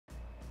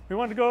We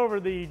wanted to go over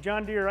the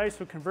John Deere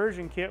ISO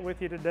conversion kit with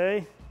you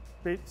today.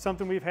 It's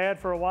something we've had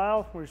for a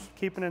while. We're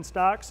keeping in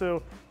stock,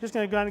 so just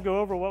going to kind of go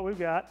over what we've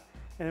got,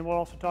 and then we'll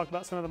also talk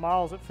about some of the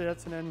models it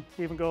fits, and then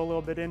even go a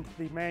little bit into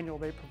the manual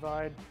they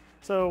provide.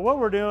 So what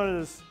we're doing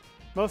is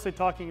mostly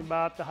talking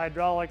about the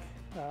hydraulic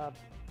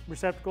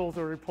receptacles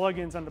or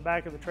plug-ins on the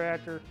back of the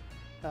tractor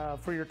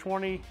for your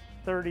 20,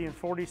 30, and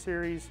 40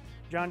 series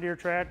John Deere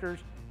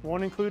tractors.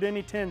 Won't include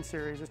any 10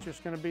 series. It's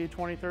just going to be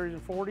 20, 30s,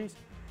 and 40s.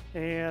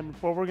 And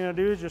what we're going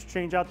to do is just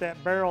change out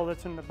that barrel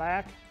that's in the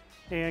back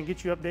and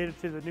get you updated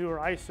to the newer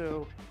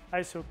ISO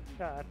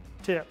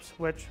tips,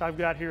 which I've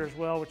got here as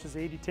well, which is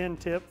the 8010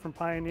 tip from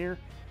Pioneer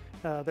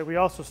that we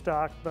also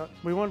stock. But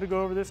we wanted to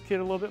go over this kit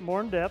a little bit more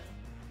in depth,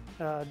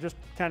 just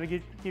kind of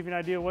give you an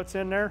idea of what's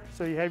in there.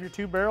 So you have your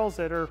two barrels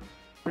that are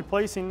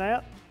replacing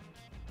that.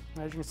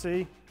 As you can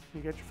see, you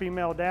got your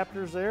female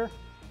adapters there.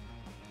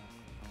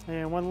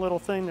 And one little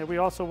thing that we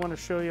also want to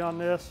show you on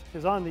this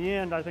is on the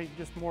end, I think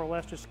just more or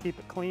less just to keep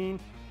it clean,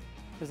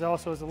 is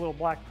also has a little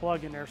black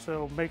plug in there.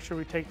 So make sure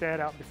we take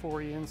that out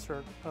before you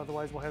insert,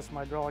 otherwise we'll have some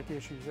hydraulic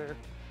issues there.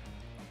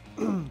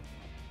 Then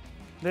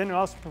we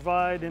also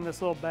provide in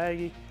this little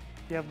baggie,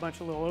 you have a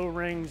bunch of little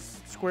O-rings,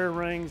 square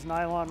rings,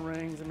 nylon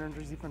rings, and then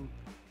there's even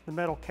the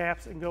metal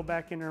caps that can go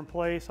back in there in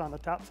place on the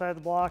top side of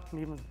the block, and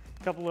even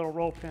a couple little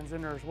roll pins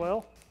in there as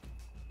well.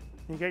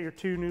 You got your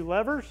two new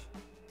levers.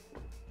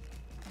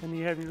 And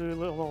you have your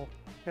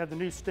the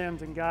new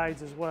stems and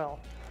guides as well.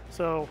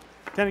 So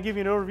kind of give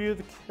you an overview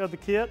of the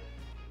kit.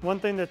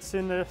 One thing that's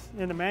in the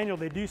manual,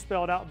 they do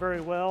spell it out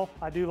very well.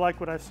 I do like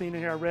what I've seen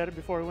in here. I read it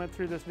before we went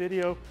through this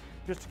video,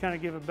 just to kind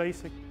of give a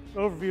basic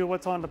overview of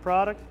what's on the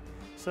product.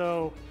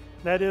 So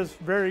that is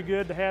very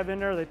good to have in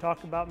there. They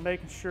talk about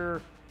making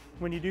sure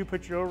when you do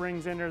put your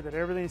O-rings in there that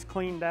everything's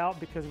cleaned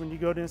out, because when you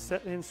go to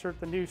insert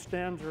the new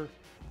stems or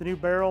the new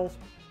barrels,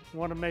 you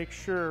want to make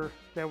sure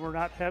that we're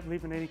not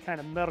leaving any kind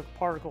of metal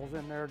particles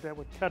in there that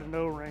would cut an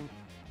O-ring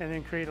and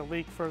then create a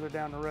leak further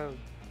down the road.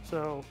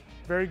 So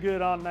very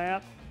good on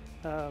that.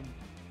 If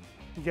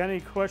you got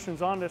any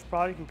questions on this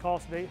product, you can call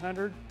us at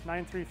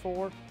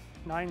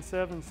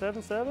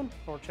 800-934-9777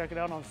 or check it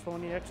out on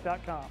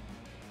SonyX.com.